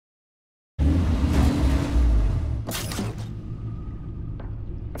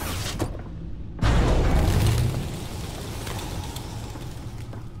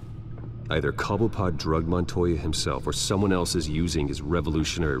Either Cobblepot drugged Montoya himself, or someone else is using his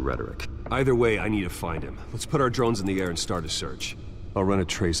revolutionary rhetoric. Either way, I need to find him. Let's put our drones in the air and start a search. I'll run a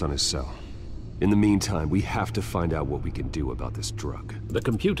trace on his cell. In the meantime, we have to find out what we can do about this drug. The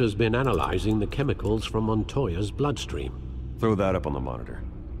computer's been analyzing the chemicals from Montoya's bloodstream. Throw that up on the monitor.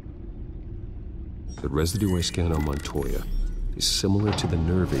 The residue I scanned on Montoya is similar to the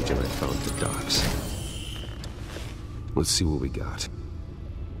nerve agent I found at the docks. Let's see what we got.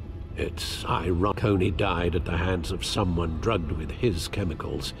 It's ironic Coney died at the hands of someone drugged with his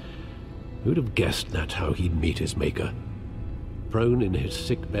chemicals. Who'd have guessed that's how he'd meet his maker? Prone in his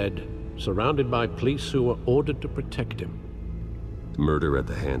sickbed, surrounded by police who were ordered to protect him. Murder at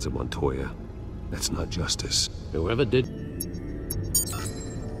the hands of Montoya. That's not justice. Whoever did...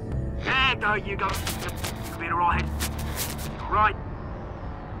 Yeah, no, you go. You'll be alright. Right.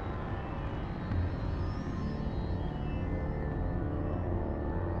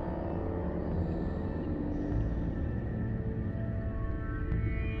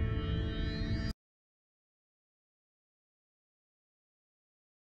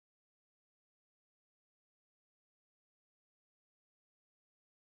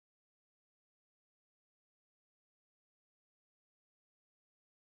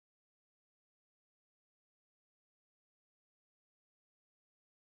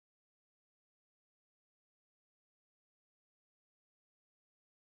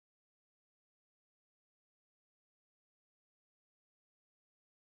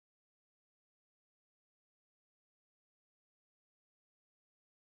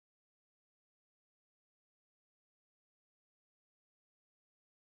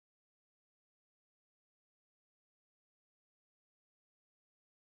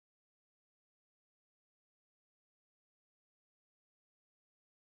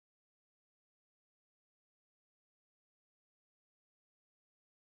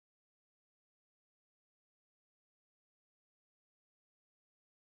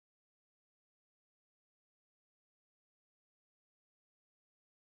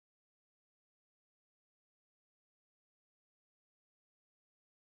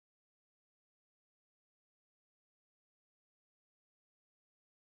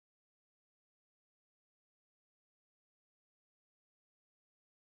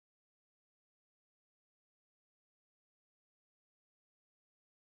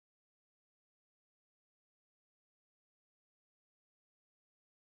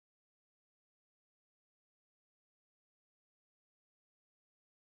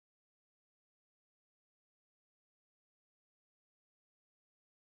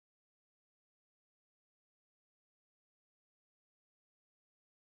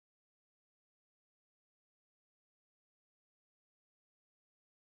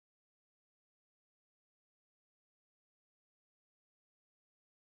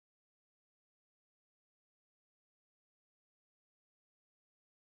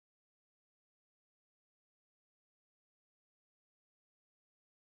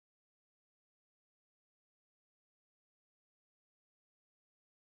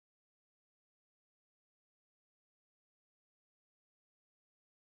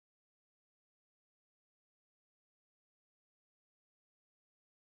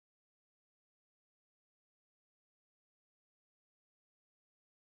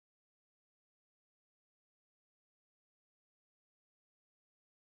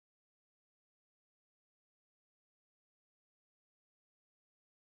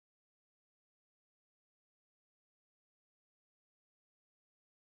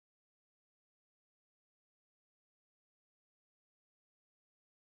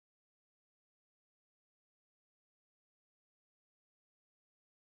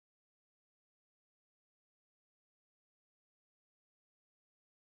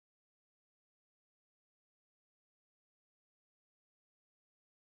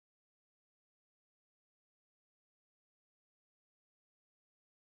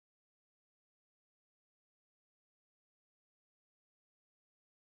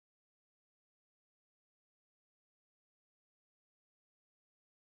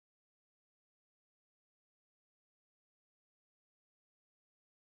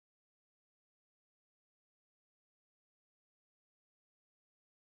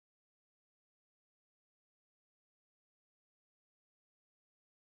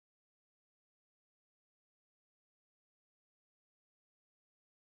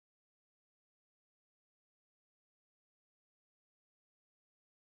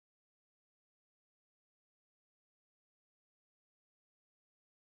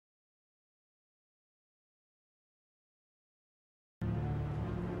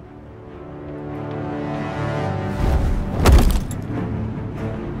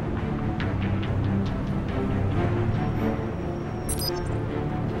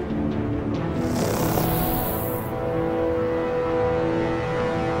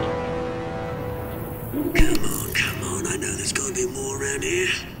 Come on, I know there's gotta be more around here.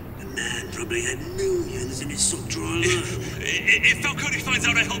 The man probably had millions in his sock drawer alone. If Falcone finds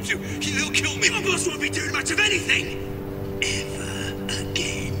out I helped you, he'll kill me. Your boss won't be doing much of anything! Ever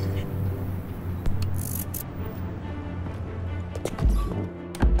again.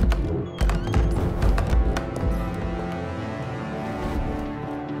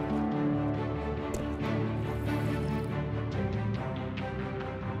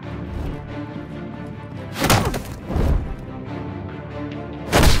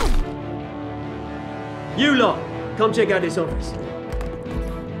 You lot, come check out this office.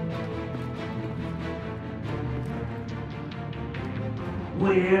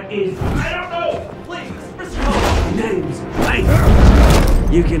 Where is... I don't know! Please, Mr. Names!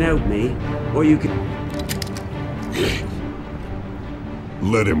 Hey! You can help me, or you can...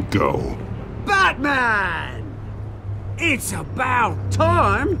 Let him go. Batman! It's about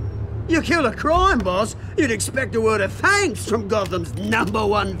time! You kill a crime boss, you'd expect a word of thanks from Gotham's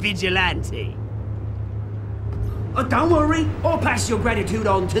 #1 vigilante. Oh, don't worry, I'll pass your gratitude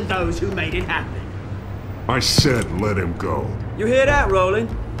on to those who made it happen. I said let him go. You hear that, Roland?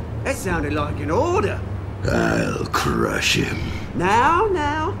 That sounded like an order. I'll crush him.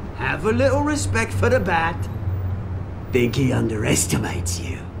 Now, have a little respect for the Bat. Think he underestimates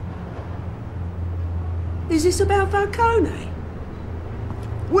you. Is this about Falcone?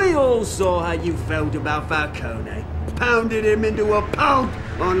 We all saw how you felt about Falcone. Pounded him into a pulp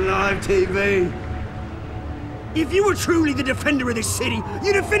on live TV. If you were truly the defender of this city,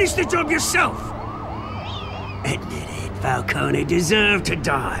 you'd have finished the job yourself. Admit it, Falcone deserved to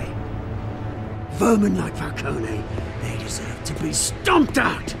die. Vermin like Falcone, they deserve to be stomped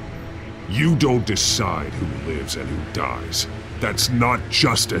out. You don't decide who lives and who dies. That's not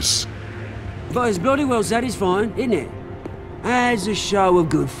justice. But it's bloody well satisfying, isn't it? As a show of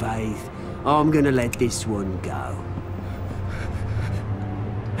good faith, I'm gonna let this one go.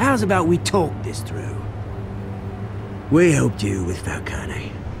 How's about we talk this through? We helped you with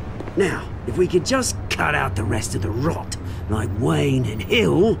Falcone. Now, if we could just cut out the rest of the rot, like Wayne and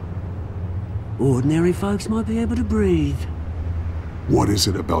Hill, ordinary folks might be able to breathe. What is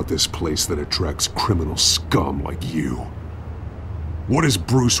it about this place that attracts criminal scum like you? What does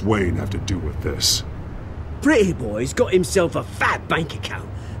Bruce Wayne have to do with this? Pretty Boy's got himself a fat bank account,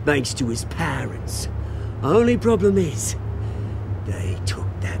 thanks to his parents. Only problem is, they took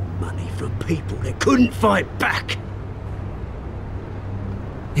that money from people that couldn't fight back.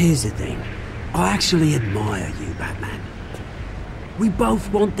 Here's the thing. I actually admire you, Batman. We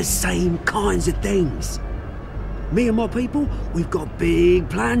both want the same kinds of things. Me and my people, we've got big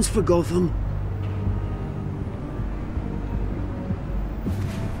plans for Gotham.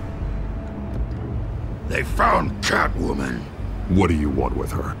 They found Catwoman. What do you want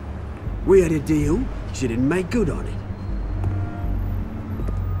with her? We had a deal. She didn't make good on it.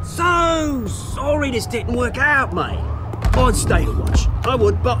 So sorry this didn't work out, mate. I'd stay to watch. I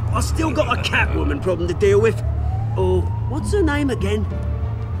would, but I still got a Catwoman problem to deal with. Oh, what's her name again?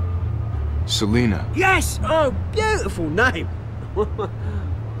 Selina. Yes! Oh, beautiful name.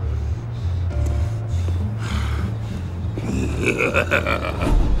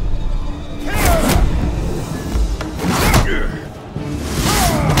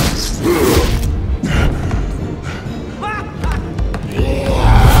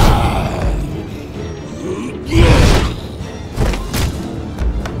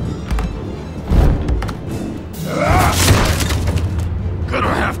 Gonna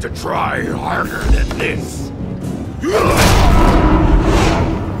have to try harder than this.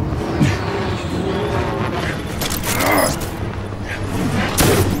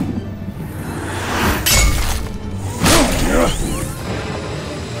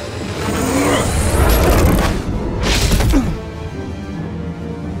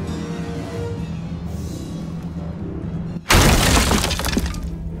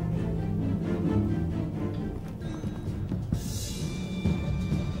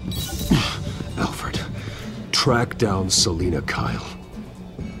 Track down Selina Kyle.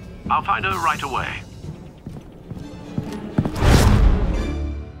 I'll find her right away.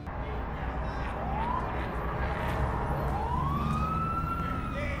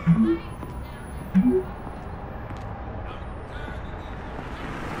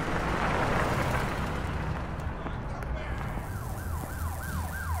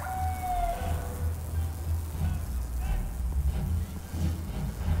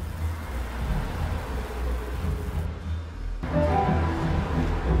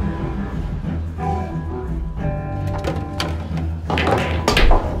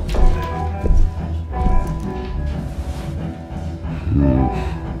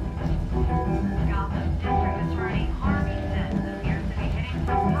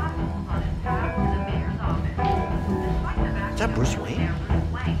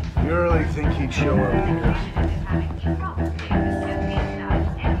 You really think he'd show up here?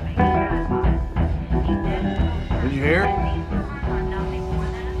 Did you hear?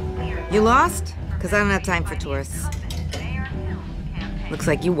 You lost? Because I don't have time for tourists. Looks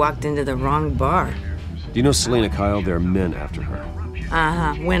like you walked into the wrong bar. Do you know Selina, Kyle? There are men after her.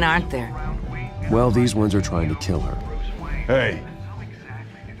 Uh-huh. When aren't there? Well, these ones are trying to kill her. Hey,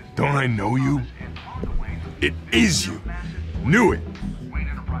 don't I know you? It is you. Knew it.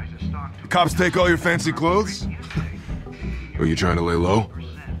 The cops take all your fancy clothes? Are you trying to lay low?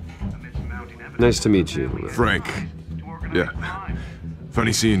 Nice to meet you. Frank. Yeah.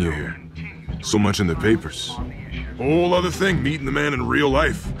 Funny seeing you here. So much in the papers. Whole other thing, meeting the man in real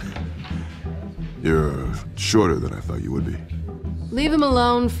life. You're shorter than I thought you would be. Leave him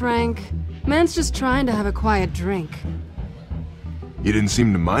alone, Frank. Man's just trying to have a quiet drink. You didn't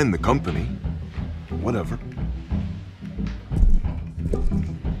seem to mind the company. Whatever.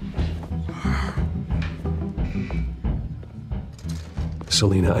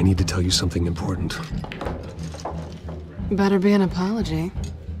 Selina, I need to tell you something important. Better be an apology.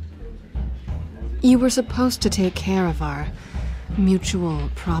 You were supposed to take care of our mutual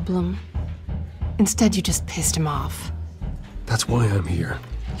problem. Instead, you just pissed him off. That's why I'm here.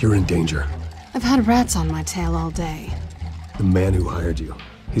 You're in danger. I've had rats on my tail all day. The man who hired you.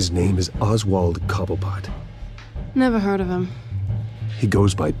 His name is Oswald Cobblepot. Never heard of him. He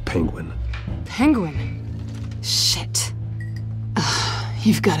goes by Penguin. Penguin? Shit. Ugh,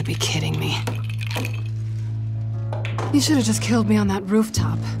 you've got to be kidding me. You should have just killed me on that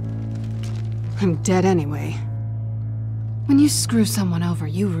rooftop. I'm dead anyway. When you screw someone over,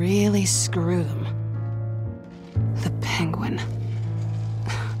 you really screw them. The Penguin.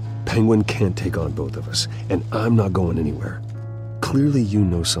 Penguin can't take on both of us, and I'm not going anywhere. Clearly you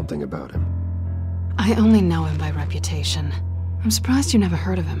know something about him. I only know him by reputation. I'm surprised you never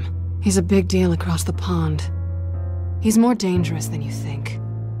heard of him. He's a big deal across the pond. He's more dangerous than you think.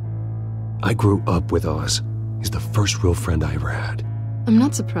 I grew up with Oz. He's the first real friend I ever had. I'm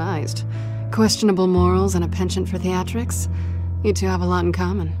not surprised. Questionable morals and a penchant for theatrics. You two have a lot in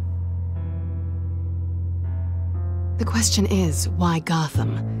common. The question is, why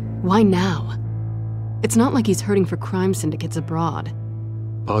Gotham? Why now? It's not like he's hurting for crime syndicates abroad.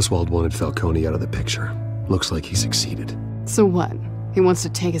 Oswald wanted Falcone out of the picture. Looks like he succeeded. So what? He wants to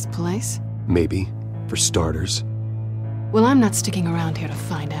take his place? Maybe. For starters. Well, I'm not sticking around here to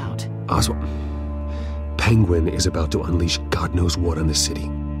find out. Oswald... Penguin is about to unleash God knows what on the city.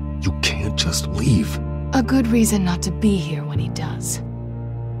 You can't just leave. A good reason not to be here when he does.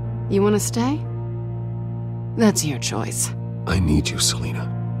 You want to stay? That's your choice. I need you, Selina.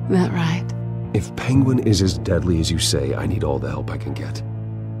 That right? If Penguin is as deadly as you say, I need all the help I can get.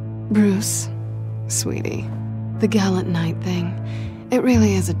 Bruce, sweetie, the gallant knight thing, it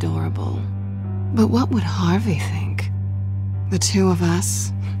really is adorable. But what would Harvey think? The two of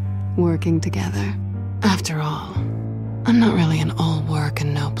us, working together. After all, I'm not really an all work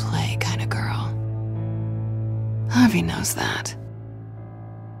and no play kind of girl. Harvey knows that.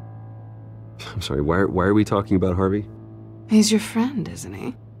 I'm sorry, why are we talking about Harvey? He's your friend, isn't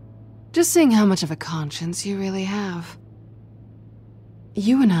he? Just seeing how much of a conscience you really have.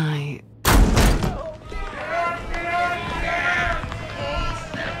 You and I...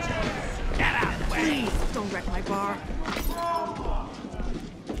 Get out of the way! Please, don't wreck my bar.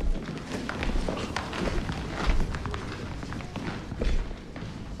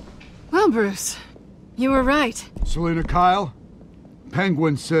 Well, Bruce, you were right. Selina, Kyle,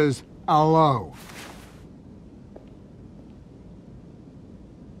 Penguin says hello.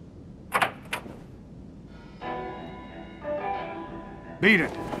 Beat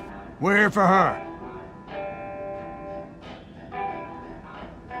it. We're here for her.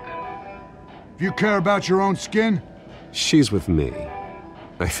 If you care about your own skin... She's with me.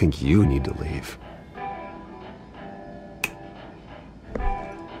 I think you need to leave.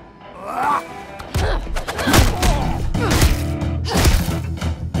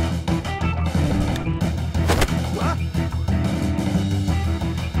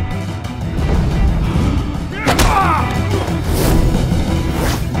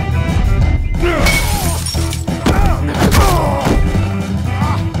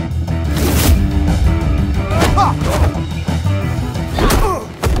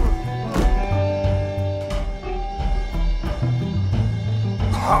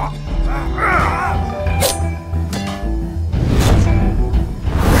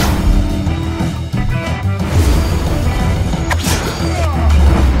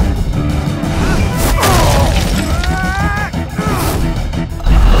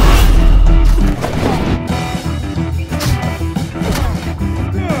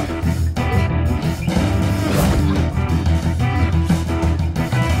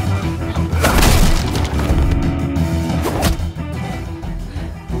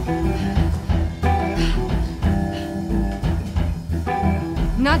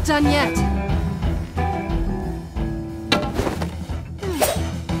 Not done yet.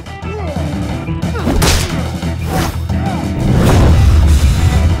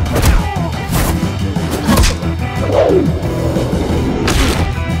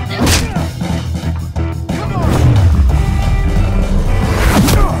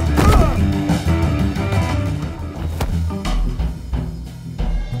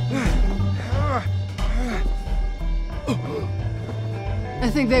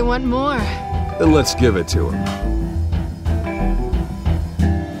 I think they want more. Then let's give it to him.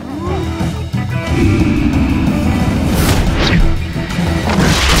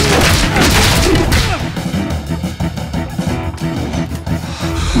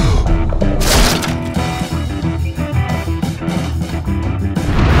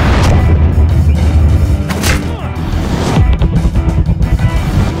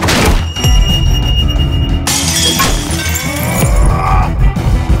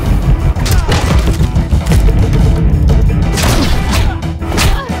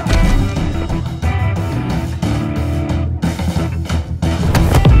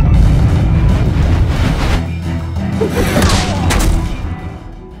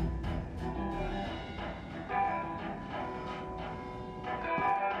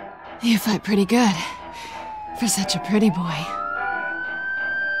 You fight pretty good. For such a pretty boy.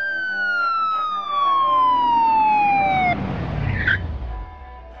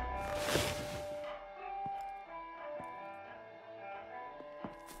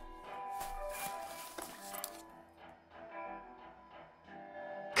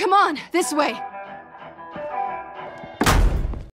 Come on, this way!